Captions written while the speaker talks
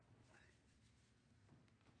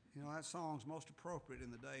You know, that song's most appropriate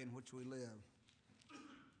in the day in which we live.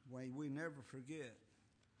 We never forget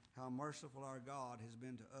how merciful our God has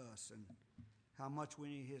been to us and how much we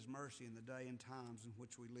need His mercy in the day and times in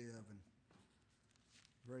which we live. And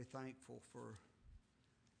very thankful for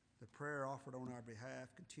the prayer offered on our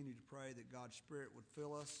behalf. Continue to pray that God's Spirit would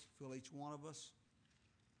fill us, fill each one of us,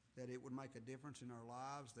 that it would make a difference in our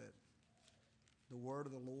lives, that the word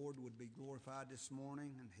of the Lord would be glorified this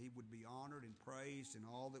morning and He would be honored and praised in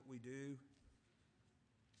all that we do,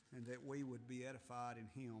 and that we would be edified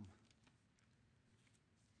in Him.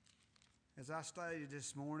 As I stated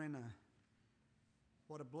this morning,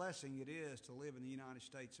 what a blessing it is to live in the United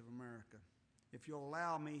States of America. If you'll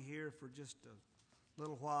allow me here for just a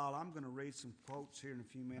little while, I'm going to read some quotes here in a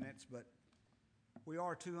few minutes, but we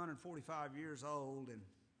are 245 years old, and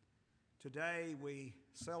today we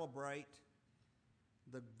celebrate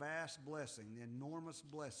the vast blessing, the enormous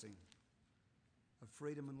blessing of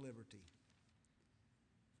freedom and liberty.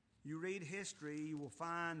 You read history, you will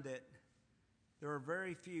find that there are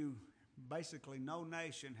very few, basically no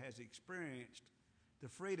nation has experienced the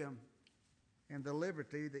freedom and the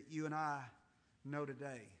liberty that you and I know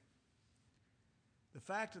today. The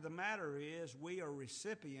fact of the matter is we are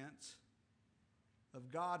recipients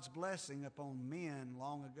of God's blessing upon men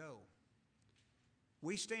long ago.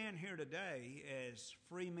 We stand here today as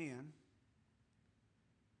free men,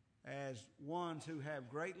 as ones who have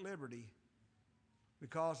great liberty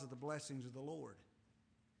because of the blessings of the Lord.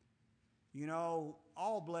 You know,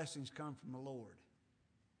 all blessings come from the Lord.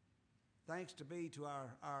 Thanks to be to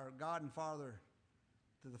our God and Father,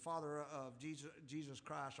 to the Father of Jesus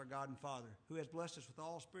Christ, our God and Father, who has blessed us with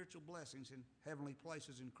all spiritual blessings in heavenly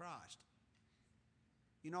places in Christ.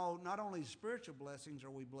 You know, not only the spiritual blessings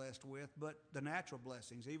are we blessed with, but the natural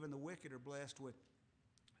blessings. Even the wicked are blessed with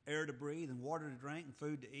air to breathe and water to drink and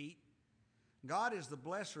food to eat. God is the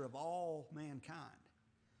blesser of all mankind.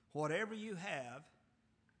 Whatever you have,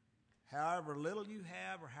 however little you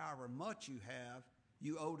have or however much you have,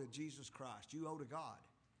 you owe to Jesus Christ. You owe to God.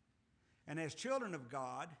 And as children of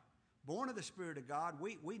God, born of the Spirit of God,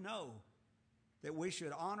 we know that we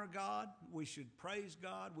should honor God, we should praise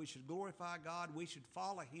God, we should glorify God, we should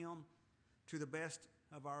follow Him to the best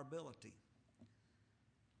of our ability.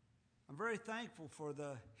 I'm very thankful for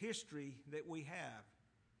the history that we have.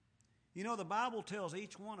 You know, the Bible tells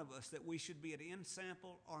each one of us that we should be an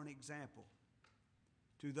ensample or an example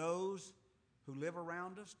to those who live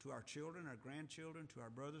around us, to our children, our grandchildren, to our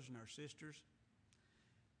brothers and our sisters.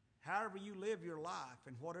 However you live your life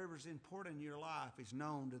and whatever is important in your life is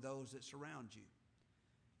known to those that surround you.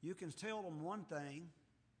 You can tell them one thing,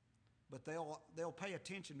 but they'll pay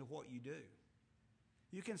attention to what you do.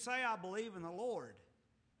 You can say, I believe in the Lord,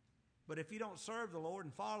 but if you don't serve the Lord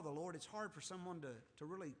and follow the Lord, it's hard for someone to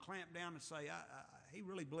really clamp down and say, he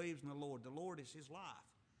really believes in the Lord. The Lord is his life.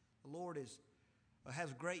 The Lord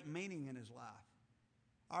has great meaning in his life.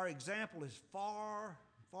 Our example is far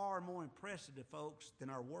more impressive to folks than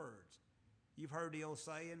our words. You've heard the old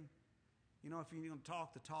saying, you know, if you're going to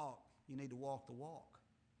talk the talk, you need to walk the walk.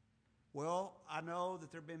 Well, I know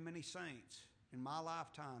that there have been many saints in my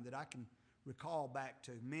lifetime that I can recall back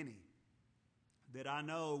to, many that I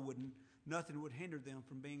know nothing would hinder them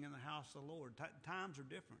from being in the house of the Lord. Times are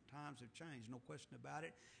different. Times have changed, no question about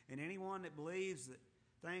it. And anyone that believes that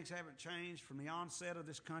things haven't changed from the onset of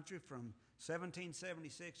this country from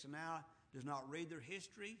 1776 to now does not read their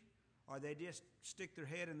history, or they just stick their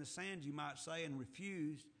head in the sand, you might say, and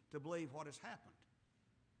refuse to believe what has happened.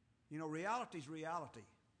 You know, reality is reality.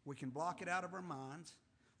 We can block it out of our minds.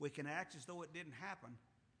 We can act as though it didn't happen,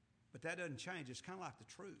 but that doesn't change. It's kind of like the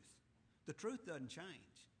truth. The truth doesn't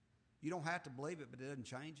change. You don't have to believe it, but it doesn't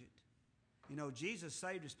change it. You know, Jesus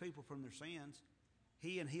saved his people from their sins.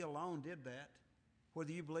 He and he alone did that,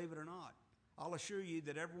 whether you believe it or not. I'll assure you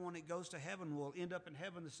that everyone that goes to heaven will end up in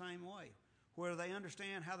heaven the same way, whether they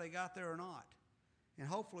understand how they got there or not. And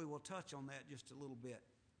hopefully we'll touch on that just a little bit.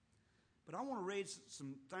 But I want to read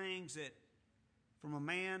some things from a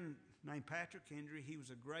man named Patrick Henry. He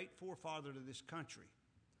was a great forefather to this country.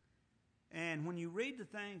 And when you read the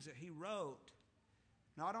things that he wrote,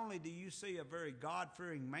 not only do you see a very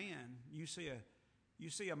God-fearing man, you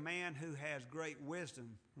see a man who has great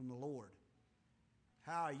wisdom from the Lord.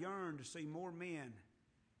 How I yearn to see more men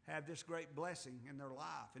have this great blessing in their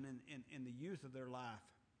life and in the youth of their life.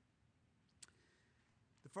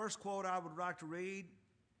 The first quote I would like to read,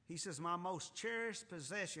 he says, my most cherished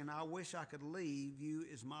possession I wish I could leave you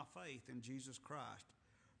is my faith in Jesus Christ.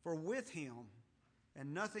 For with him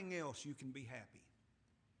and nothing else you can be happy.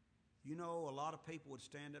 You know, a lot of people would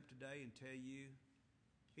stand up today and tell you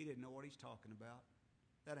he didn't know what he's talking about.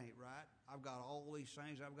 That ain't right. I've got all these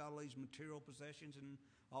things. I've got all these material possessions and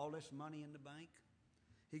all this money in the bank.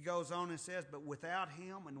 He goes on and says, but without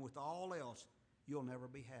him and with all else, you'll never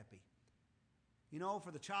be happy. You know,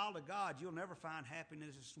 for the child of God, you'll never find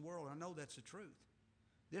happiness in this world. I know that's the truth.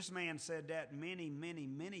 This man said that many, many,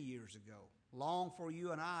 many years ago, long before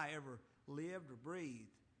you and I ever lived or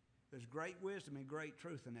breathed. There's great wisdom and great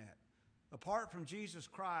truth in that. Apart from Jesus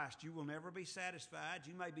Christ, you will never be satisfied.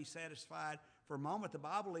 You may be satisfied for a moment. The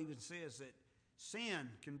Bible even says that sin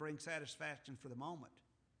can bring satisfaction for the moment,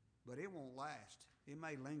 but it won't last. It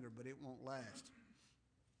may linger, but it won't last.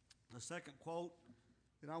 The second quote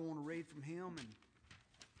that I want to read from him, and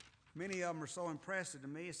many of them are so impressive to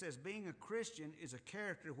me, it says, being a Christian is a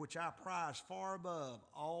character which I prize far above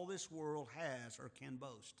all this world has or can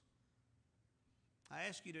boast. I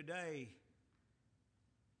ask you today,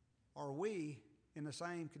 are we in the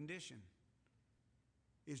same condition?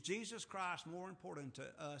 Is Jesus Christ more important to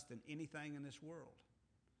us than anything in this world?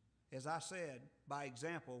 As I said, by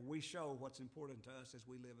example, we show what's important to us as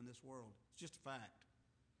we live in this world. It's just a fact.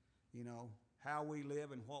 You know, how we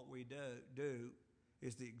live and what we do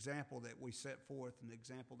is the example that we set forth and the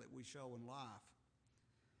example that we show in life.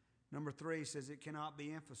 Number 3 says it cannot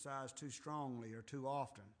be emphasized too strongly or too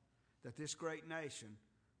often that this great nation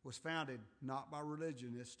was founded not by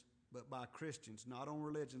religionists, but by Christians, not on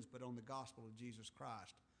religions, but on the gospel of Jesus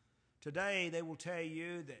Christ. Today, they will tell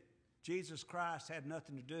you that Jesus Christ had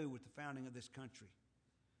nothing to do with the founding of this country.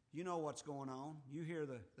 You know what's going on. You hear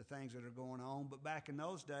the things that are going on. But back in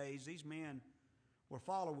those days, these men were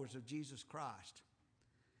followers of Jesus Christ.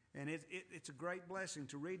 And it's a great blessing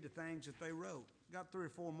to read the things that they wrote. Got 3 or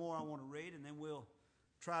 4 more I want to read, and then we'll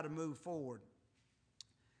try to move forward.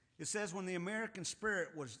 It says, when the American spirit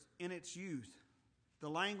was in its youth, the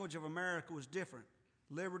language of America was different.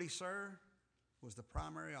 Liberty, sir, was the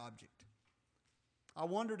primary object. I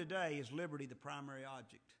wonder today, is liberty the primary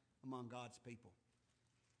object among God's people?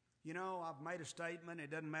 You know, I've made a statement.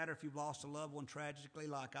 It doesn't matter if you've lost a loved one tragically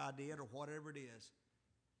like I did or whatever it is.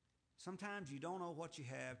 Sometimes you don't know what you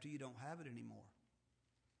have till you don't have it anymore.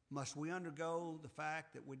 Must we undergo the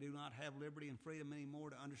fact that we do not have liberty and freedom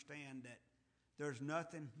anymore to understand that there's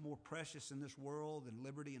nothing more precious in this world than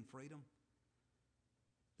liberty and freedom?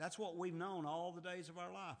 That's what we've known all the days of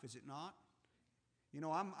our life, is it not? You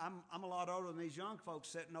know, I'm a lot older than these young folks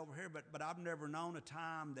sitting over here, but I've never known a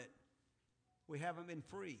time that we haven't been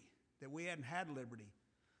free, that we hadn't had liberty.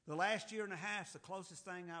 The last year and a half is the closest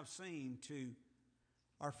thing I've seen to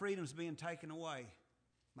our freedoms being taken away.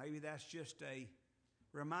 Maybe that's just a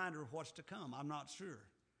reminder of what's to come. I'm not sure.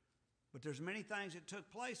 But there's many things that took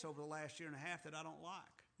place over the last year and a half that I don't like.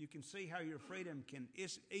 You can see how your freedom can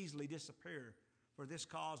easily disappear for this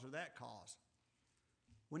cause or that cause.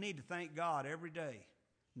 We need to thank God every day,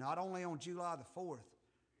 not only on July the 4th,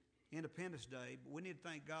 Independence Day, but we need to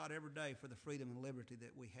thank God every day for the freedom and liberty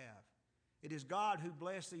that we have. It is God who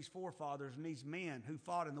blessed these forefathers and these men who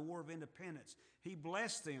fought in the War of Independence. He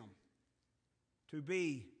blessed them to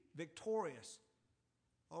be victorious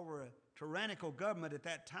over a tyrannical government at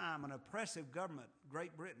that time, an oppressive government,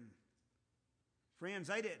 Great Britain. Friends,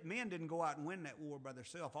 men didn't go out and win that war by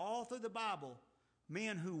themselves. All through the Bible,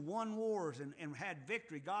 men who won wars and had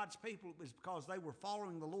victory, God's people, is because they were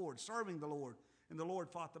following the Lord, serving the Lord, and the Lord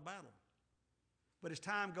fought the battle. But as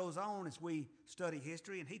time goes on, as we study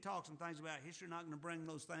history, and he talks some things about history, not going to bring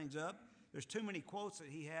those things up. There's too many quotes that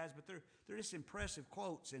he has, but they're just impressive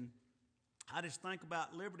quotes. And I just think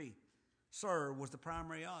about liberty, sir, was the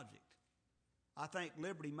primary object. I think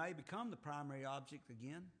liberty may become the primary object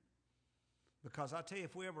again, because I tell you,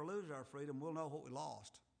 if we ever lose our freedom, we'll know what we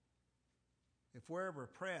lost. If we're ever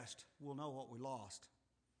oppressed, we'll know what we lost.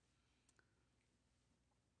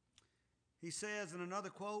 He says in another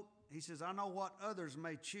quote, he says, I know what others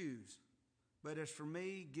may choose, but as for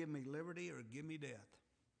me, give me liberty or give me death.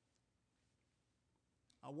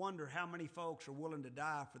 I wonder how many folks are willing to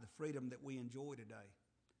die for the freedom that we enjoy today.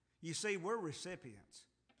 You see, we're recipients.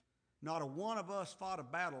 Not a one of us fought a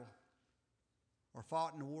battle or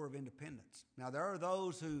fought in the War of Independence. Now, there are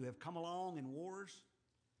those who have come along in wars,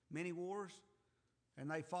 many wars, and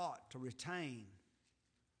they fought to retain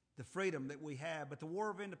the freedom that we have. But the War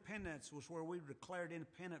of Independence was where we were declared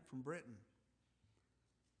independent from Britain,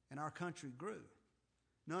 and our country grew.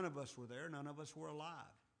 None of us were there. None of us were alive.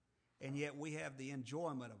 And yet we have the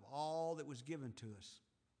enjoyment of all that was given to us.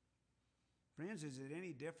 Friends, is it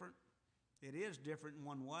any different? It is different in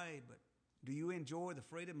one way, but do you enjoy the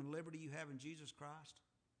freedom and liberty you have in Jesus Christ?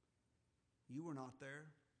 You were not there.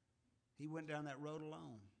 He went down that road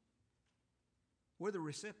alone. We're the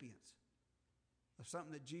recipients of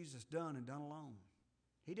something that Jesus done and done alone.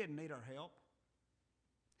 He didn't need our help.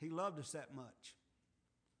 He loved us that much.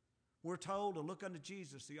 We're told to look unto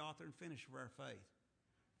Jesus, the author and finisher of our faith,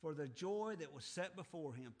 for the joy that was set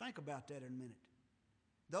before him. Think about that in a minute.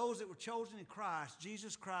 Those that were chosen in Christ,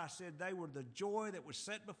 Jesus Christ said they were the joy that was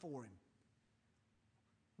set before him.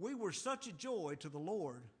 We were such a joy to the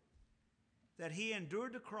Lord that he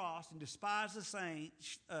endured the cross and despised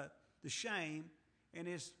the shame and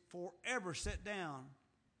is forever set down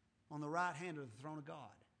on the right hand of the throne of God.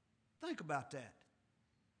 Think about that.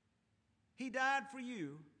 He died for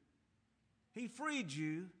you. He freed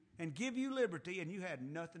you and give you liberty, and you had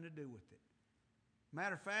nothing to do with it.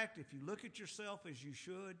 Matter of fact, if you look at yourself as you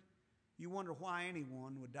should, you wonder why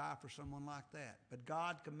anyone would die for someone like that. But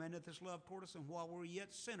God commendeth his love toward us, and while we were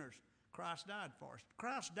yet sinners, Christ died for us.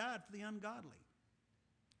 Christ died for the ungodly.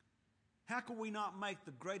 How can we not make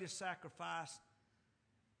the greatest sacrifice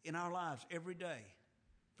in our lives every day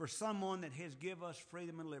for someone that has given us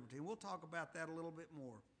freedom and liberty? And we'll talk about that a little bit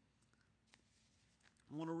more.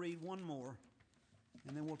 I want to read one more,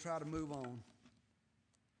 and then we'll try to move on.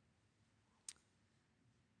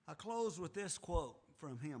 I close with this quote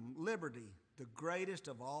from him: liberty, the greatest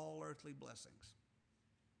of all earthly blessings.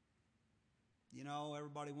 You know,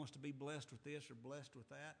 everybody wants to be blessed with this or blessed with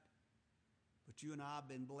that, but you and I have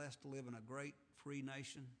been blessed to live in a great free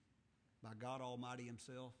nation by God Almighty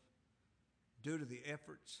himself, due to the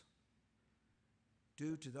efforts,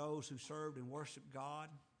 due to those who served and worshiped God,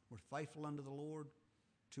 were faithful unto the Lord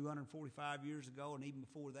 245 years ago, and even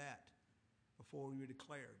before that, before we were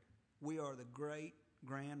declared. We are the great,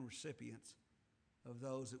 grand recipients of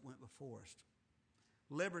those that went before us.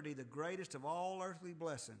 Liberty, the greatest of all earthly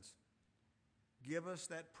blessings. Give us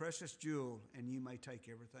that precious jewel, and you may take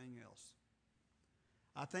everything else.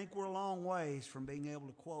 I think we're a long ways from being able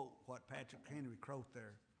to quote what Patrick Henry wrote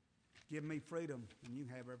there. Give me freedom, and you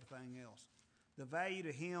have everything else. The value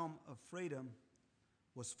to him of freedom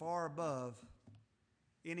was far above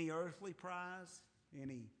any earthly prize,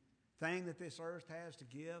 anything that this earth has to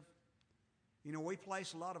give. You know, we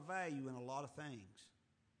place a lot of value in a lot of things.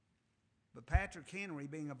 But Patrick Henry,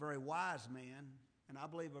 being a very wise man, and I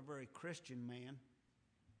believe a very Christian man,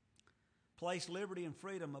 placed liberty and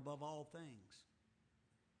freedom above all things.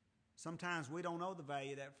 Sometimes we don't know the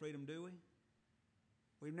value of that freedom, do we?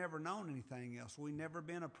 We've never known anything else. We've never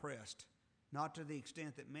been oppressed, not to the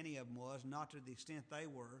extent that many of them was, not to the extent they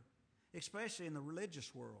were, especially in the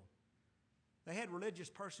religious world. They had religious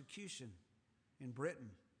persecution in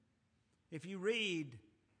Britain. If you read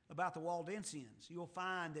about the Waldensians, you'll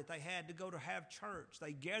find that they had to go to have church.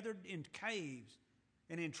 They gathered in caves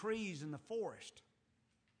and in trees in the forest.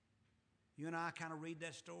 You and I kind of read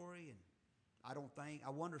that story, and I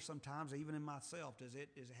wonder sometimes, even in myself, does it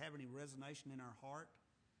have any resonance in our heart?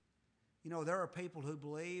 You know, there are people who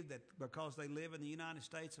believe that because they live in the United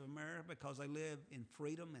States of America, because they live in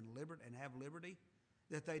freedom and liberty and have liberty,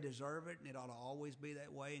 that they deserve it and it ought to always be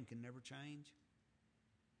that way and can never change.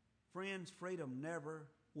 Friends, freedom never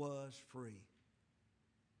was free.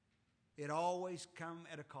 It always come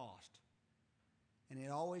at a cost. And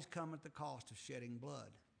it always come at the cost of shedding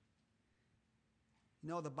blood. You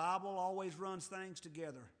know, the Bible always runs things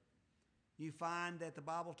together. You find that the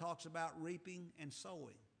Bible talks about reaping and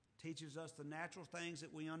sowing. Teaches us the natural things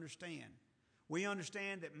that we understand. We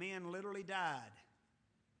understand that men literally died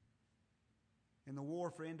in the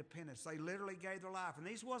war for independence. They literally gave their life. And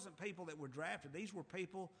these wasn't people that were drafted. These were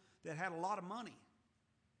people that had a lot of money.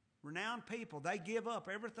 Renowned people. They give up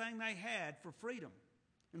everything they had for freedom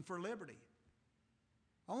and for liberty.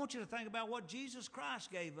 I want you to think about what Jesus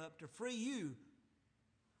Christ gave up to free you.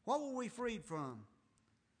 What were we freed from?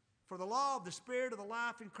 For the law of the Spirit of the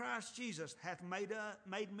life in Christ Jesus hath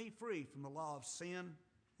made me free from the law of sin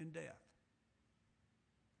and death.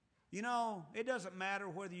 You know, it doesn't matter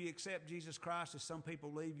whether you accept Jesus Christ, as some people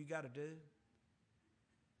believe you got to do.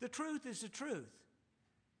 The truth is the truth.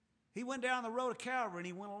 He went down the road of Calvary and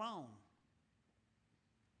he went alone.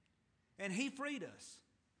 And he freed us.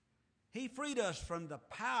 He freed us from the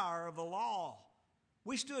power of the law.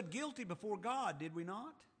 We stood guilty before God, did we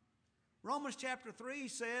not? Romans chapter 3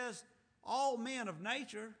 says, all men of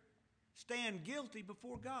nature stand guilty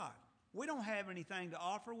before God. We don't have anything to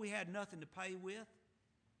offer. We had nothing to pay with.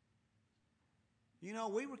 You know,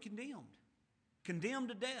 we were condemned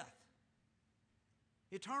to death.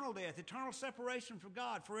 Eternal death, eternal separation from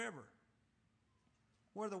God forever.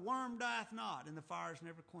 Where the worm dieth not and the fire is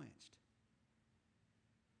never quenched.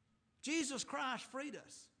 Jesus Christ freed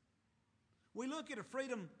us. We look at a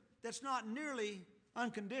freedom that's not nearly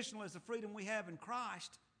unconditional as the freedom we have in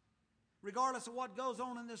Christ. Regardless of what goes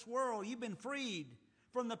on in this world, you've been freed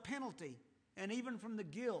from the penalty and even from the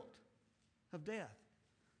guilt of death.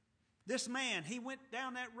 This man, he went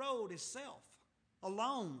down that road himself,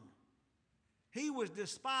 alone. He was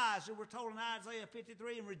despised, and we're told in Isaiah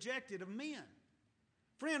 53, and rejected of men.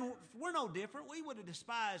 Friend, we're no different. We would have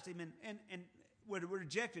despised him and would have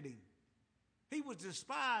rejected him. He was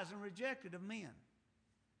despised and rejected of men.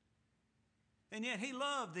 And yet he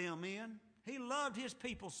loved them men. He loved his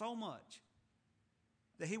people so much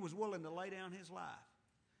that he was willing to lay down his life,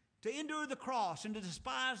 to endure the cross and to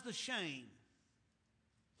despise the shame.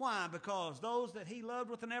 Why? Because those that he loved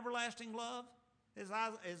with an everlasting love, as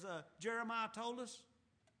Jeremiah told us,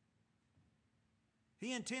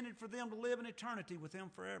 he intended for them to live in eternity with him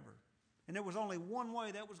forever. And there was only one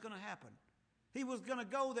way that was going to happen. He was going to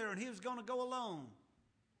go there, and he was going to go alone.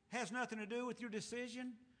 Has nothing to do with your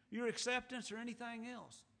decision, your acceptance, or anything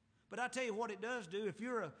else. But I tell you what it does do. If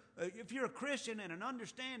you're a Christian and an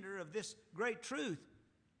understander of this great truth,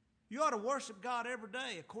 you ought to worship God every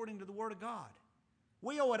day according to the Word of God.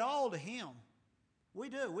 We owe it all to him. We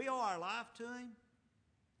do. We owe our life to him.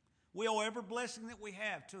 We owe every blessing that we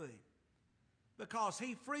have to him, because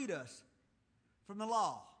he freed us from the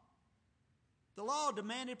law. The law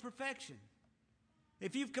demanded perfection.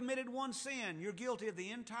 If you've committed one sin, you're guilty of the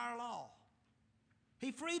entire law.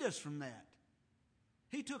 He freed us from that.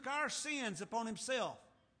 He took our sins upon himself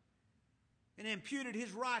and imputed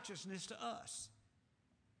his righteousness to us.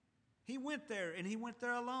 He went there, and he went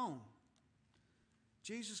there alone.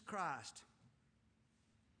 Jesus Christ.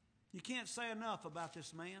 You can't say enough about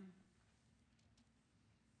this man.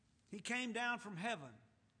 He came down from heaven.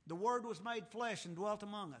 The Word was made flesh and dwelt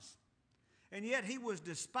among us. And yet he was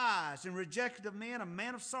despised and rejected of men, a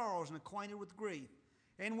man of sorrows and acquainted with grief.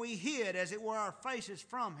 And we hid, as it were, our faces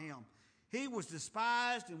from him. He was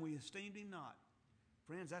despised, and we esteemed him not.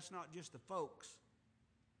 Friends, that's not just the folks,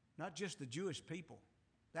 not just the Jewish people.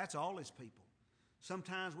 That's all his people.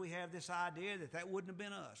 Sometimes we have this idea that wouldn't have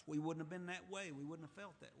been us. We wouldn't have been that way. We wouldn't have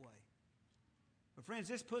felt that way. But friends,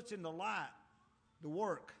 this puts into light the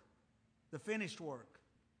work, the finished work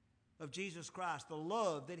of Jesus Christ, the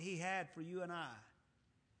love that he had for you and I.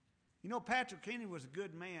 You know, Patrick Henry was a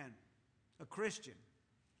good man, a Christian.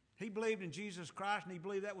 He believed in Jesus Christ, and he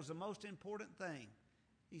believed that was the most important thing.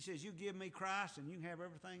 He says, you give me Christ, and you can have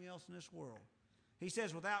everything else in this world. He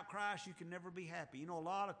says, without Christ, you can never be happy. You know, a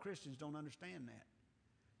lot of Christians don't understand that.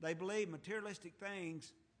 They believe materialistic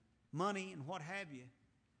things, money and what have you,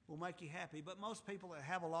 will make you happy. But most people that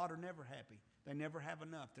have a lot are never happy. They never have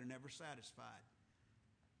enough. They're never satisfied.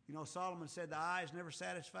 You know, Solomon said the eye is never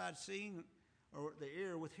satisfied seeing, or the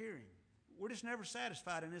ear with hearing. We're just never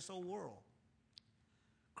satisfied in this old world.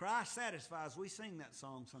 Christ satisfies. We sing that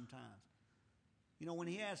song sometimes. You know, when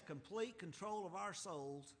he has complete control of our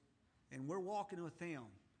souls and we're walking with him,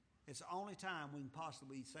 it's the only time we can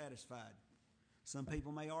possibly be satisfied. Some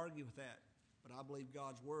people may argue with that, but I believe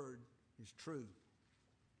God's word is true.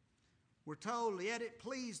 We're told, yet it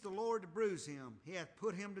pleased the Lord to bruise him. He hath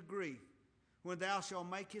put him to grief, when thou shalt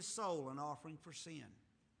make his soul an offering for sin.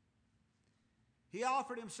 He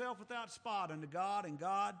offered himself without spot unto God, and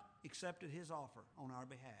God accepted his offer on our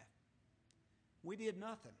behalf. We did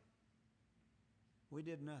nothing. We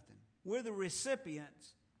did nothing. We're the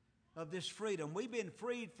recipients of this freedom. We've been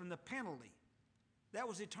freed from the penalty. That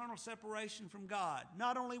was eternal separation from God.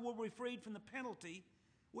 Not only were we freed from the penalty,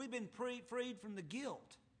 we've been freed from the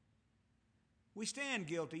guilt. We stand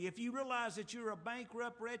guilty. If you realize that you're a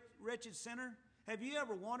bankrupt, wretched sinner, have you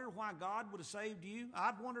ever wondered why God would have saved you?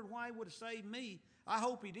 I've wondered why he would have saved me. I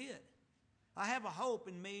hope he did. I have a hope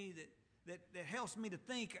in me that helps me to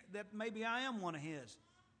think that maybe I am one of his.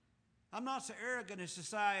 I'm not so arrogant as to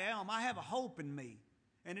say I am. I have a hope in me,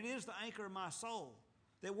 and it is the anchor of my soul,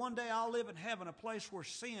 that one day I'll live in heaven, a place where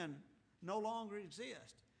sin no longer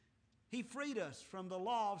exists. He freed us from the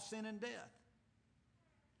law of sin and death.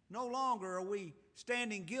 No longer are we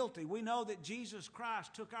standing guilty. We know that Jesus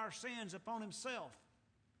Christ took our sins upon himself.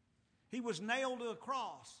 He was nailed to a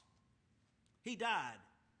cross. He died.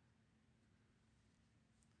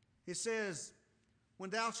 It says, when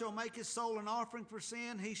thou shalt make his soul an offering for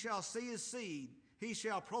sin, he shall see his seed. He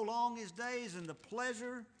shall prolong his days, and the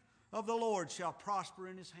pleasure of the Lord shall prosper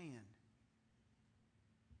in his hand.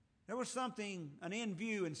 There was something, an end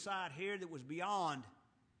view inside here that was beyond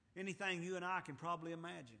anything you and I can probably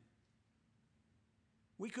imagine.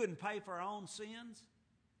 We couldn't pay for our own sins.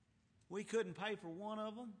 We couldn't pay for one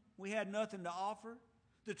of them. We had nothing to offer.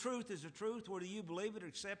 The truth is the truth, whether you believe it or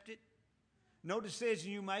accept it. No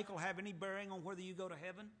decision you make will have any bearing on whether you go to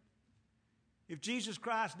heaven. If Jesus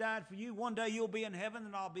Christ died for you, one day you'll be in heaven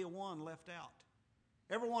and I'll be one left out.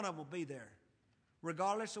 Every one of them will be there,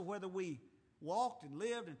 regardless of whether we walked and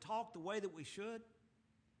lived and talked the way that we should.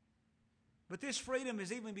 But this freedom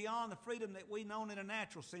is even beyond the freedom that we've known in a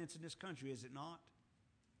natural sense in this country, is it not?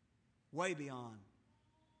 Way beyond.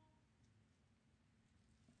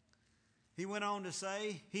 He went on to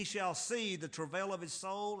say, he shall see the travail of his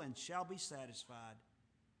soul and shall be satisfied.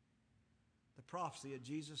 The prophecy of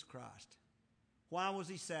Jesus Christ. Why was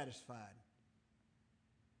he satisfied?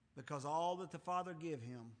 Because all that the Father give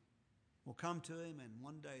him will come to him, and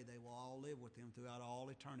one day they will all live with him throughout all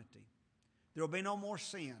eternity. There will be no more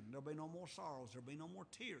sin. There will be no more sorrows. There will be no more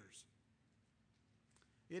tears.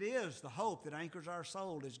 It is the hope that anchors our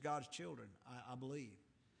soul as God's children, I believe.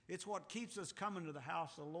 It's what keeps us coming to the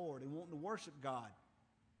house of the Lord and wanting to worship God.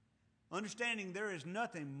 Understanding there is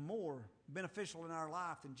nothing more beneficial in our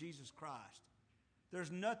life than Jesus Christ.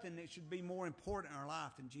 There's nothing that should be more important in our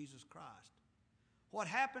life than Jesus Christ. What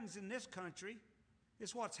happens in this country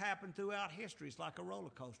is what's happened throughout history. It's like a roller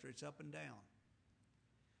coaster. It's up and down.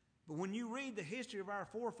 But when you read the history of our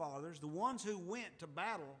forefathers, the ones who went to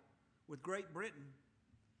battle with Great Britain,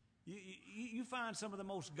 you find some of the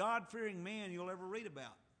most God-fearing men you'll ever read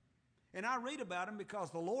about. And I read about them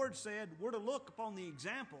because the Lord said we're to look upon the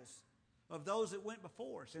examples of those that went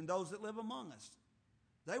before us and those that live among us.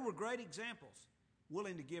 They were great examples,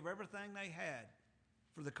 willing to give everything they had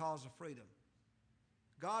for the cause of freedom.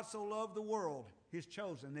 God so loved the world, his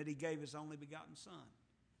chosen, that he gave his only begotten Son.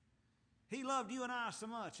 He loved you and I so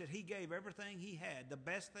much that he gave everything he had, the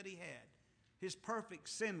best that he had, his perfect,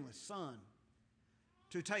 sinless Son,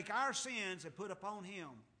 to take our sins and put upon him.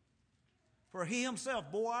 For he himself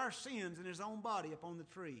bore our sins in his own body upon the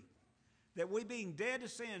tree, that we being dead to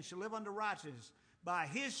sin shall live unto righteousness. By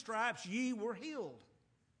his stripes ye were healed.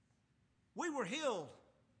 We were healed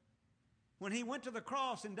when he went to the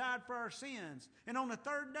cross and died for our sins. And on the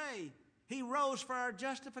third day, he rose for our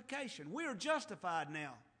justification. We are justified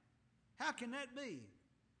now. How can that be?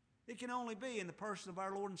 It can only be in the person of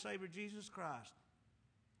our Lord and Savior Jesus Christ.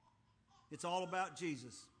 It's all about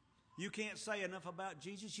Jesus. You can't say enough about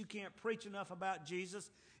Jesus. You can't preach enough about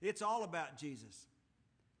Jesus. It's all about Jesus.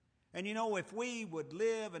 And you know, if we would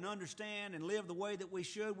live and understand and live the way that we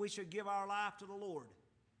should give our life to the Lord.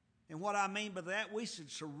 And what I mean by that, we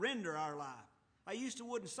should surrender our life. I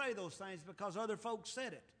wouldn't say those things because other folks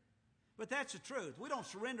said it. But that's the truth. We don't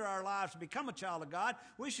surrender our lives to become a child of God.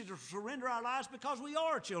 We should surrender our lives because we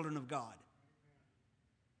are children of God.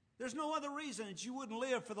 There's no other reason that you wouldn't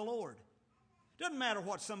live for the Lord. Doesn't matter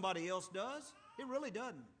what somebody else does. It really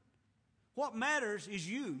doesn't. What matters is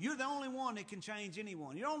you. You're the only one that can change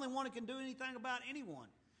anyone. You're the only one that can do anything about anyone.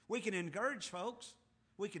 We can encourage folks.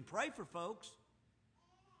 We can pray for folks.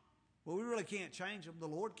 Well, we really can't change them. The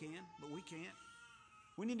Lord can, but we can't.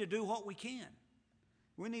 We need to do what we can.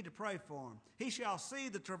 We need to pray for him. He shall see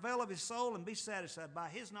the travail of his soul and be satisfied. By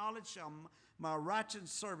his knowledge shall my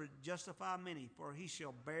righteous servant justify many, for he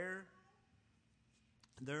shall bear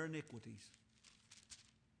their iniquities.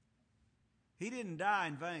 He didn't die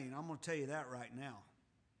in vain. I'm going to tell you that right now.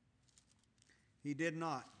 He did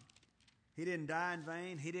not. He didn't die in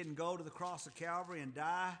vain. He didn't go to the cross of Calvary and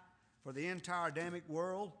die for the entire Adamic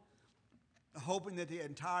world, hoping that the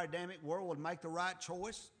entire Adamic world would make the right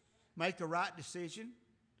choice, make the right decision.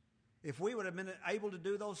 If we would have been able to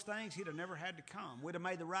do those things, he'd have never had to come. We'd have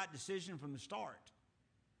made the right decision from the start.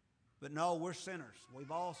 But no, we're sinners. We've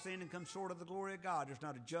all sinned and come short of the glory of God. There's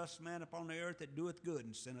not a just man upon the earth that doeth good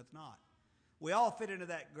and sinneth not. We all fit into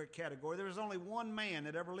that category. There was only one man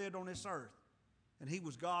that ever lived on this earth, and he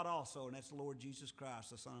was God also, and that's the Lord Jesus Christ,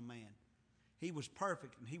 the Son of Man. He was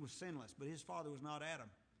perfect and he was sinless, but his father was not Adam.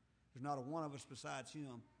 There's not a one of us besides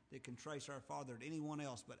him that can trace our father to anyone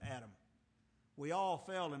else but Adam. We all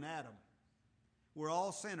fell in Adam. We're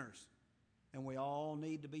all sinners, and we all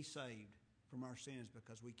need to be saved from our sins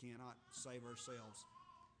because we cannot save ourselves.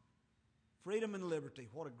 Freedom and liberty,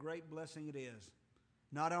 what a great blessing it is.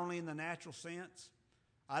 Not only in the natural sense,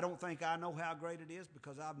 I don't think I know how great it is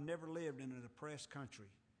because I've never lived in an oppressed country.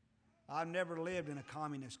 I've never lived in a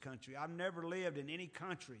communist country. I've never lived in any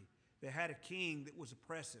country that had a king that was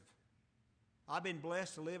oppressive. I've been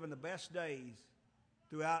blessed to live in the best days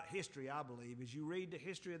throughout history, I believe. As you read the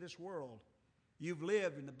history of this world, you've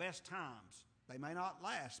lived in the best times. They may not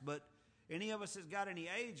last, but any of us that's got any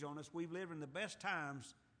age on us, we've lived in the best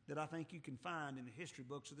times that I think you can find in the history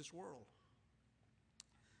books of this world.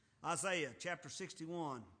 Isaiah chapter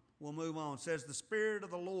 61, we'll move on, says, the Spirit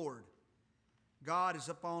of the Lord, God is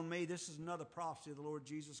upon me. This is another prophecy of the Lord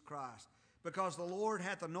Jesus Christ. Because the Lord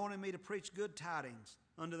hath anointed me to preach good tidings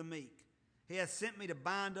unto the meek. He hath sent me to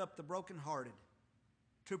bind up the brokenhearted,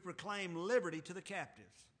 to proclaim liberty to the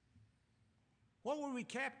captives. What were we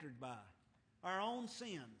captured by? Our own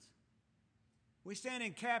sins. We stand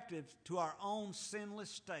in captive to our own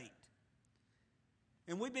sinless state.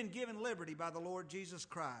 And we've been given liberty by the Lord Jesus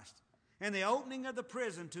Christ. And the opening of the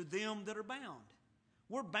prison to them that are bound.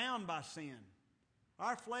 We're bound by sin.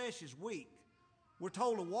 Our flesh is weak. We're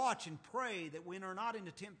told to watch and pray that we enter not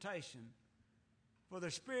into temptation. For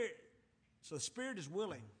the Spirit is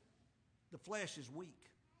willing. The flesh is weak.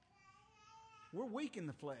 We're weak in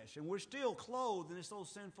the flesh, and we're still clothed in this old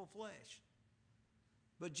sinful flesh.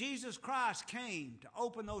 But Jesus Christ came to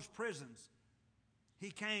open those prisons.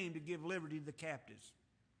 He came to give liberty to the captives.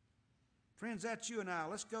 Friends, that's you and I.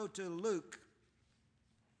 Let's go to Luke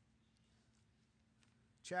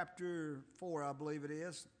chapter 4, I believe it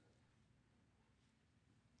is.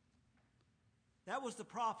 That was the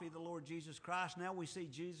prophecy of the Lord Jesus Christ. Now we see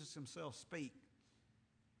Jesus himself speak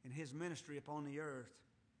in his ministry upon the earth.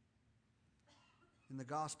 In the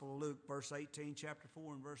Gospel of Luke, verse 18, chapter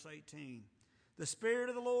 4 and verse 18. The Spirit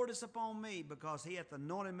of the Lord is upon me, because he hath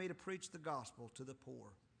anointed me to preach the gospel to the poor.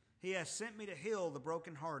 He hath sent me to heal the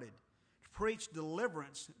brokenhearted, to preach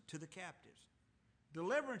deliverance to the captives.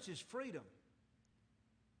 Deliverance is freedom.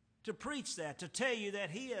 To preach that, to tell you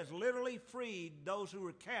that he has literally freed those who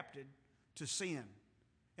were captive to sin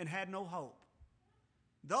and had no hope.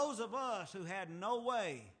 Those of us who had no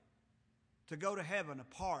way to go to heaven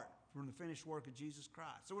apart from the finished work of Jesus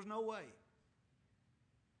Christ. There was no way.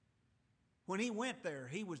 When he went there,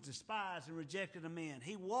 he was despised and rejected of men.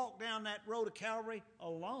 He walked down that road to Calvary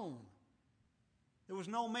alone. There was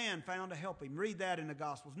no man found to help him. Read that in the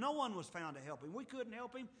Gospels. No one was found to help him. We couldn't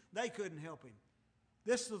help him. They couldn't help him.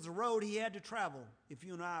 This was the road he had to travel if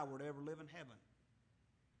you and I were to ever live in heaven.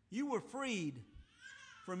 You were freed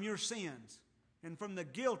from your sins and from the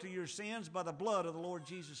guilt of your sins by the blood of the Lord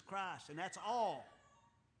Jesus Christ. And that's all.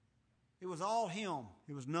 It was all him.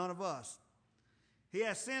 It was none of us. He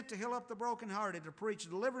has sent to heal up the brokenhearted, to preach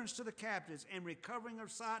deliverance to the captives, and recovering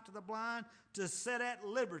of sight to the blind, to set at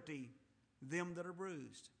liberty them that are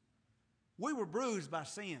bruised. We were bruised by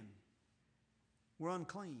sin. We're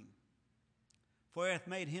unclean. For he hath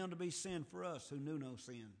made him to be sin for us who knew no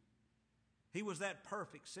sin. He was that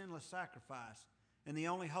perfect, sinless sacrifice, and the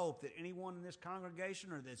only hope that anyone in this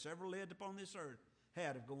congregation or that's ever lived upon this earth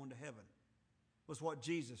had of going to heaven was what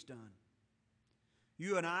Jesus done.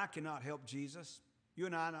 You and I cannot help Jesus. You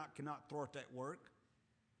and I cannot thwart that work.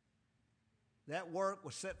 That work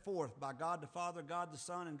was set forth by God the Father, God the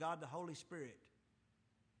Son, and God the Holy Spirit.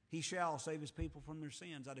 He shall save his people from their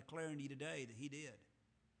sins. I declare unto you today that he did.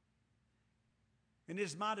 And it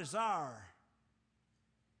is my desire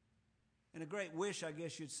and a great wish, I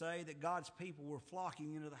guess you'd say, that God's people were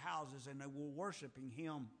flocking into the houses and they were worshiping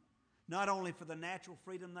him, not only for the natural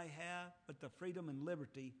freedom they have, but the freedom and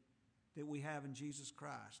liberty that we have in Jesus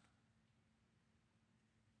Christ.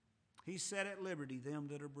 He set at liberty them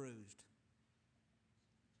that are bruised.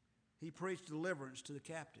 He preached deliverance to the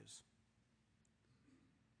captives.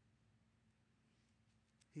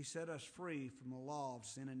 He set us free from the law of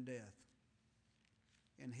sin and death.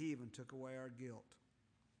 And he even took away our guilt.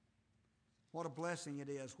 What a blessing it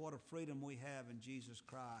is. What a freedom we have in Jesus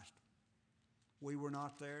Christ. We were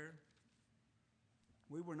not there.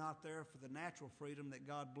 We were not there for the natural freedom that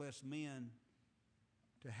God blessed men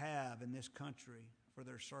to have in this country for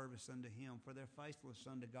their service unto him, for their faithfulness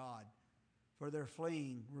unto God, for their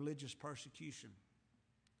fleeing religious persecution.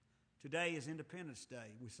 Today is Independence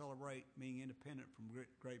Day. We celebrate being independent from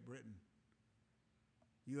Great Britain.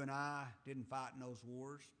 You and I didn't fight in those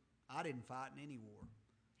wars. I didn't fight in any war.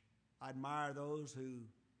 I admire those who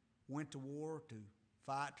went to war to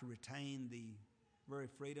fight to retain the very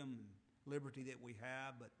freedom and liberty that we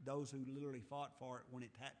have, but those who literally fought for it when it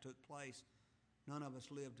took place, none of us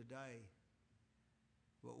live today.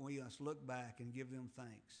 But we must look back and give them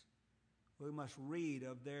thanks. We must read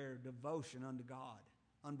of their devotion unto God.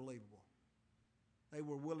 Unbelievable. They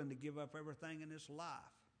were willing to give up everything in this life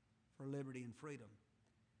for liberty and freedom.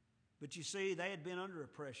 But you see, they had been under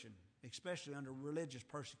oppression, especially under religious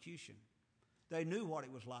persecution. They knew what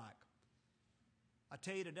it was like. I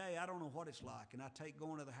tell you today, I don't know what it's like, and I take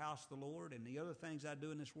going to the house of the Lord and the other things I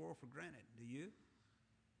do in this world for granted. Do you?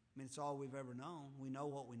 I mean, it's all we've ever known. We know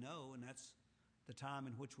what we know, and that's the time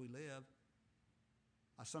in which we live.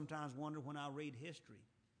 I sometimes wonder when I read history.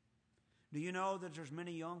 Do you know that there's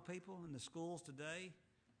many young people in the schools today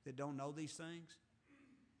that don't know these things?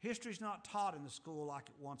 History's not taught in the school like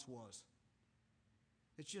it once was.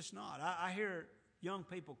 It's just not. I hear young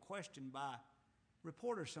people questioned by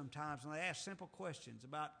reporters sometimes, and they ask simple questions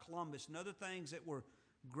about Columbus and other things that were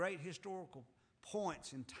great historical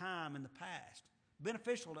points in time in the past,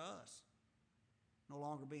 beneficial to us. No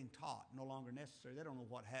longer being taught, no longer necessary. They don't know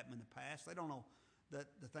what happened in the past. They don't know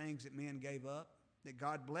the things that men gave up, that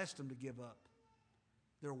God blessed them to give up.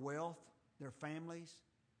 Their wealth, their families,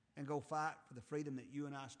 and go fight for the freedom that you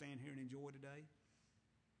and I stand here and enjoy today?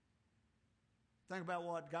 Think about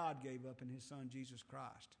what God gave up in His Son, Jesus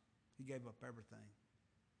Christ. He gave up everything.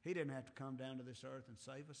 He didn't have to come down to this earth and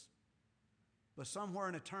save us. But somewhere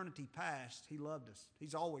in eternity past, He loved us.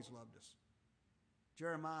 He's always loved us.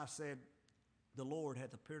 Jeremiah said, "The Lord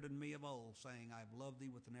hath appeared unto me of old, saying, I have loved thee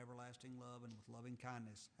with an everlasting love, and with loving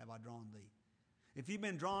kindness have I drawn thee." If you've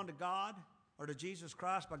been drawn to God or to Jesus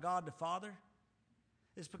Christ by God the Father,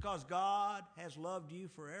 it's because God has loved you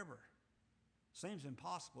forever. Seems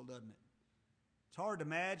impossible, doesn't it? It's hard to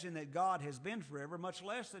imagine that God has been forever, much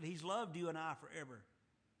less that He's loved you and I forever.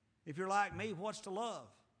 If you're like me, what's to love?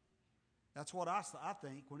 That's what I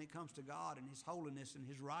think when it comes to God and His holiness and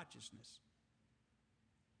His righteousness.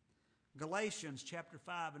 Galatians chapter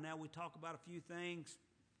 5, and now we talk about a few things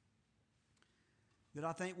that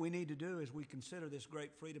I think we need to do as we consider this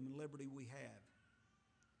great freedom and liberty we have.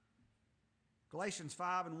 Galatians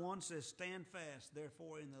 5:1 says, "Stand fast,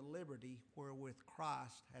 therefore, in the liberty wherewith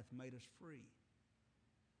Christ hath made us free."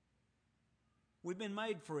 We've been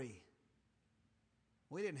made free.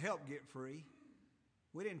 We didn't help get free.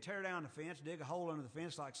 We didn't tear down the fence, dig a hole under the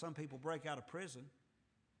fence like some people break out of prison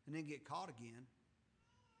and then get caught again.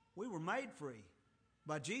 We were made free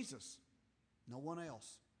by Jesus, no one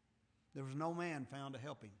else. There was no man found to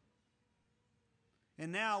help Him.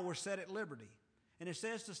 And now we're set at liberty. And it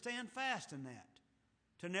says to stand fast in that,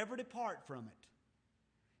 to never depart from it.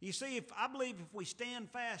 You see, I believe if we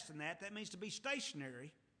stand fast in that, that means to be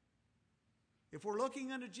stationary. If we're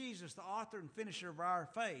looking unto Jesus, the author and finisher of our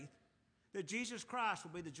faith, that Jesus Christ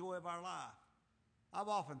will be the joy of our life. I've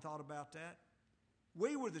often thought about that.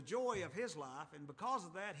 We were the joy of His life, and because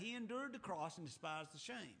of that, He endured the cross and despised the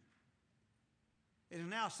shame. It is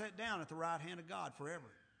now set down at the right hand of God forever.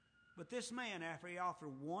 But this man, after He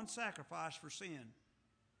offered one sacrifice for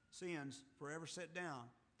sins forever set down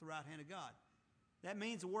at the right hand of God. That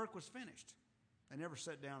means the work was finished. They never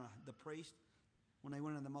set down the priest when they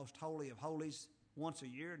went in the most holy of holies once a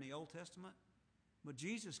year in the Old Testament. But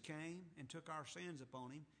Jesus came and took our sins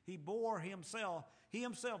upon Him. He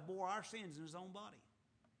himself bore our sins in His own body.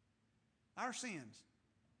 Our sins.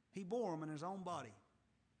 He bore them in His own body.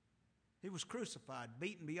 He was crucified,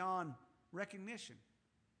 beaten beyond recognition.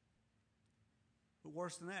 But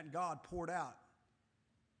worse than that, God poured out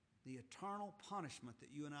the eternal punishment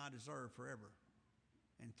that you and I deserve forever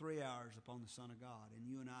in 3 hours upon the Son of God. And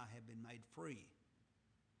you and I have been made free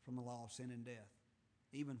from the law of sin and death,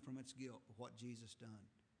 even from its guilt of what Jesus done.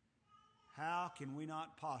 How can we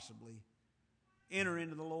not possibly enter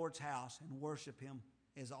into the Lord's house and worship Him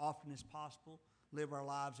as often as possible, live our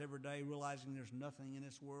lives every day realizing there's nothing in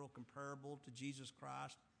this world comparable to Jesus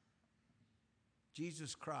Christ?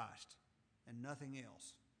 Jesus Christ and nothing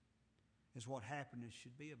else is what happiness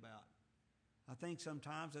should be about. I think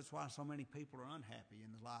sometimes that's why so many people are unhappy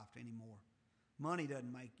in life anymore. Money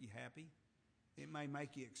doesn't make you happy. It may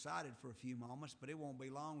make you excited for a few moments, but it won't be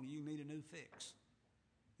long when you need a new fix.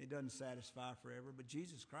 It doesn't satisfy forever, but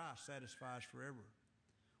Jesus Christ satisfies forever.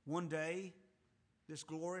 One day, this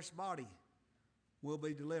glorious body will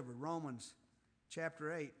be delivered. Romans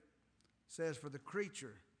chapter 8 says, "For the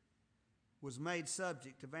creature was made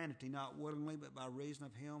subject to vanity, not willingly, but by reason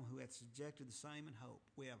of Him who hath subjected the same in hope."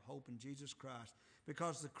 We have hope in Jesus Christ.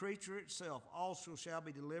 "Because the creature itself also shall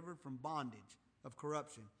be delivered from bondage of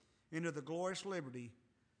corruption into the glorious liberty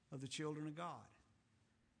of the children of God."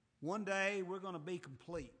 One day we're going to be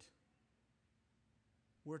complete.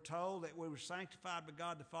 We're told that we were sanctified by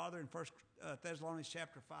God the Father in 1 Thessalonians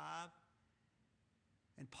chapter 5.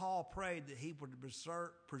 And Paul prayed that He would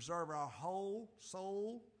preserve our whole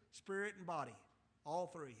soul, spirit, and body, all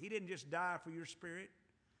three. He didn't just die for your spirit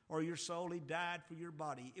or your soul. He died for your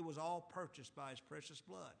body. It was all purchased by His precious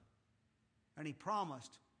blood. And He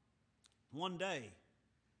promised one day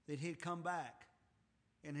that He'd come back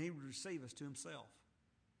and He would receive us to Himself.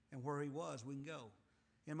 And where He was, we can go.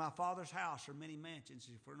 "In my Father's house are many mansions.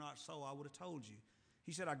 If it were not so, I would have told you."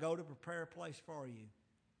 He said, "I go to prepare a place for you."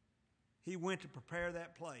 He went to prepare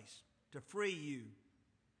that place, to free you,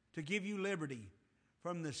 to give you liberty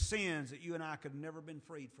from the sins that you and I could have never been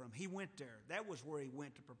freed from. He went there. That was where He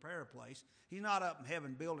went, to prepare a place. He's not up in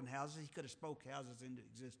heaven building houses. He could have spoke houses into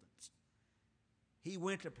existence. He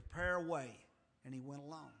went to prepare a way, and He went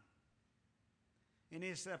alone. And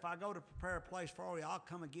He said, "If I go to prepare a place for you, I'll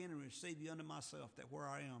come again and receive you unto myself, that where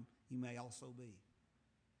I am, you may also be."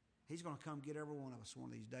 He's going to come get every one of us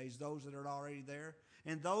one of these days, those that are already there.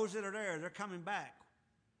 And those that are there, they're coming back.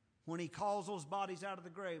 When He calls those bodies out of the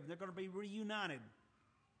grave, they're going to be reunited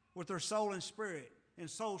with their soul and spirit. And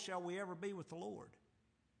so shall we ever be with the Lord.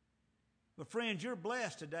 But friends, you're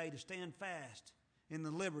blessed today to stand fast in the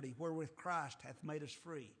liberty wherewith Christ hath made us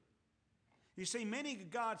free. You see, many of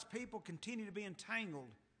God's people continue to be entangled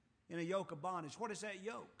in a yoke of bondage. What is that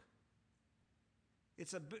yoke?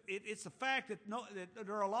 It's the fact that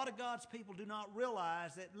there are a lot of God's people do not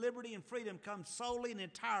realize that liberty and freedom comes solely and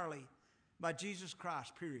entirely by Jesus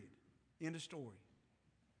Christ, period. End of story.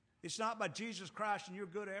 It's not by Jesus Christ and your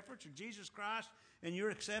good efforts or Jesus Christ and your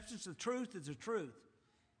acceptance. The truth is the truth.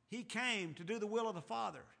 He came to do the will of the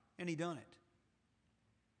Father, and He done it.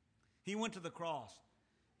 He went to the cross.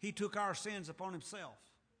 He took our sins upon Himself.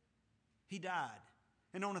 He died.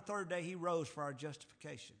 And on the third day, He rose for our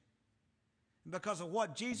justification. And because of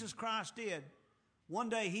what Jesus Christ did, one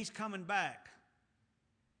day He's coming back.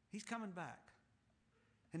 He's coming back.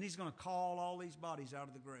 And He's going to call all these bodies out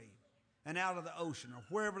of the grave and out of the ocean or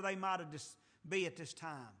wherever they might be at this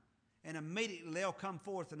time. And immediately they'll come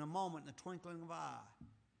forth in a moment, in the twinkling of an eye,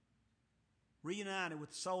 reunited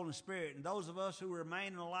with the soul and spirit. And those of us who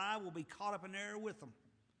remain alive will be caught up in the air with them.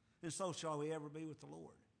 And so shall we ever be with the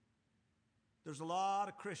Lord. There's a lot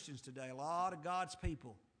of Christians today, a lot of God's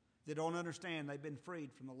people that don't understand they've been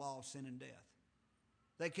freed from the law of sin and death.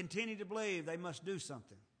 They continue to believe they must do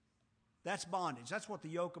something. That's bondage. That's what the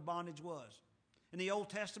yoke of bondage was. In the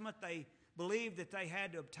Old Testament, they believed that they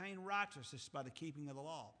had to obtain righteousness by the keeping of the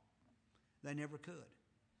law. They never could.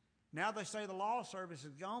 Now they say the law service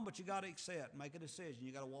is gone, but you got to accept, make a decision.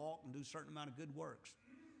 You got to walk and do a certain amount of good works.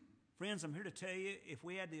 Friends, I'm here to tell you, if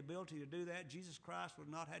we had the ability to do that, Jesus Christ would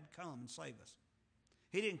not have to come and save us.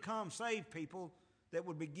 He didn't come save people that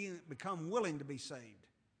would become willing to be saved.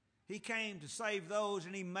 He came to save those,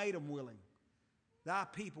 and He made them willing. Thy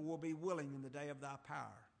people will be willing in the day of thy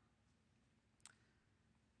power.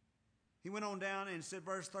 He went on down and said,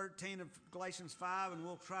 verse 13 of Galatians 5, and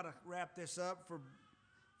we'll try to wrap this up.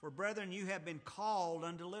 For brethren, you have been called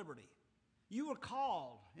unto liberty. You were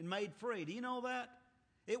called and made free. Do you know that?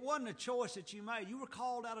 It wasn't a choice that you made. You were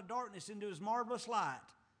called out of darkness into His marvelous light.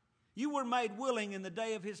 You were made willing in the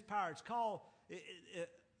day of His power. It's called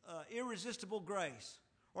irresistible grace,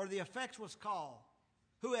 or the effectual call,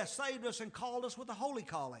 who has saved us and called us with a holy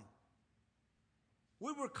calling.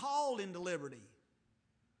 We were called into liberty,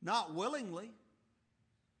 not willingly.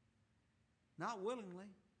 Not willingly.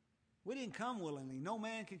 We didn't come willingly. No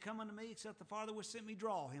man can come unto me except the Father which sent me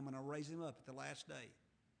draw him, and I'll raise him up at the last day.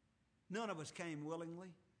 None of us came willingly.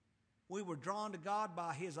 We were drawn to God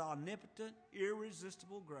by His omnipotent,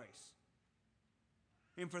 irresistible grace.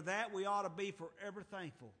 And for that, we ought to be forever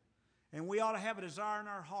thankful. And we ought to have a desire in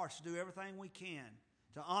our hearts to do everything we can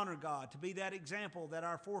to honor God, to be that example that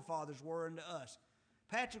our forefathers were unto us.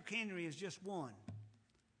 Patrick Henry is just one.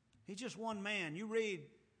 He's just one man. You read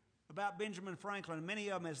about Benjamin Franklin, many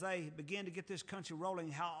of them, as they began to get this country rolling,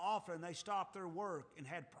 how often they stopped their work and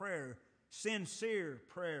had prayer, sincere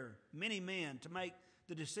prayer, many men to make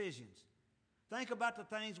the decisions. Think about the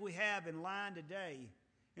things we have in line today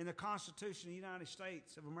in the Constitution of the United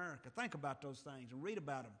States of America. Think about those things and read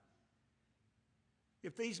about them.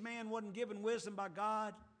 If these men wasn't given wisdom by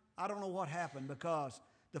God, I don't know what happened, because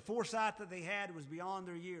the foresight that they had was beyond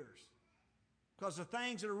their years. Because the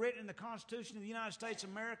things that are written in the Constitution of the United States of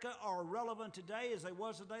America are relevant today as they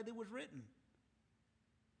was the day they was written.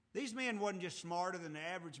 These men wasn't just smarter than the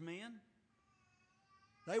average men.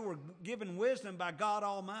 They were given wisdom by God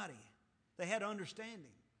Almighty. They had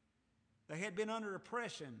understanding. They had been under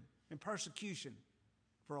oppression and persecution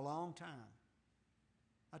for a long time.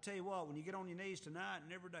 I tell you what, when you get on your knees tonight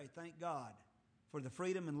and every day, thank God for the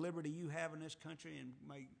freedom and liberty you have in this country, and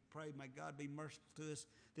may God be merciful to us,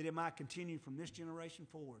 that it might continue from this generation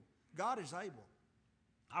forward. God is able.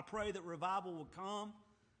 I pray that revival will come,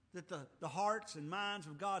 that the hearts and minds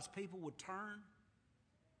of God's people would turn.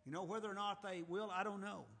 You know, whether or not they will, I don't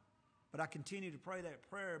know. But I continue to pray that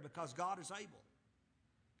prayer because God is able.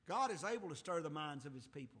 God is able to stir the minds of His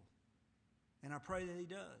people. And I pray that He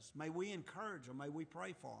does. May we encourage them. May we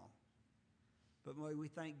pray for them. But may we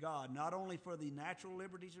thank God not only for the natural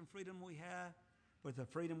liberties and freedom we have, but the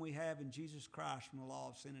freedom we have in Jesus Christ from the law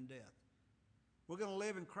of sin and death. We're going to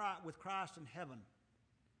live with Christ in heaven,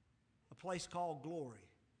 a place called glory.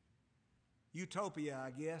 Utopia, I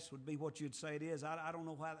guess, would be what you'd say it is. I don't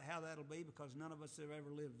know how that'll be, because none of us have ever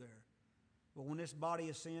lived there. But when this body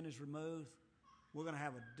of sin is removed, we're going to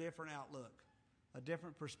have a different outlook, a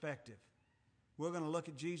different perspective. We're going to look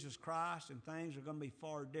at Jesus Christ, and things are going to be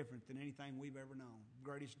far different than anything we've ever known.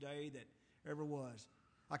 Greatest day that ever was.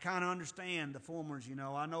 I kind of understand the formers, you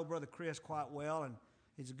know. I know Brother Chris quite well, and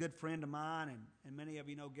he's a good friend of mine, and many of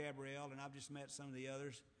you know Gabrielle, and I've just met some of the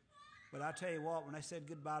others. But I tell you what, when they said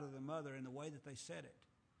goodbye to their mother and the way that they said it,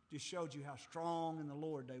 just showed you how strong in the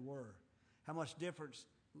Lord they were, how much difference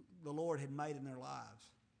the Lord had made in their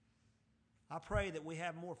lives. I pray that we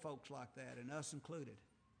have more folks like that, and us included,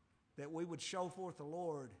 that we would show forth the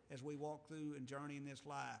Lord as we walk through and journey in this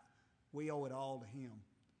life. We owe it all to Him.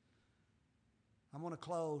 I'm going to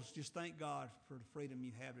close. Just thank God for the freedom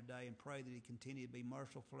you have today and pray that He continue to be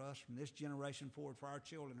merciful for us from this generation forward, for our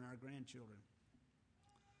children and our grandchildren.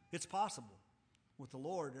 It's possible. With the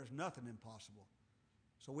Lord, there's nothing impossible.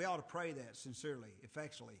 So we ought to pray that sincerely,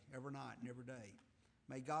 effectually, every night and every day.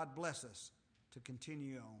 May God bless us to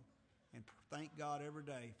continue on and thank God every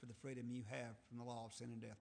day for the freedom you have from the law of sin and death.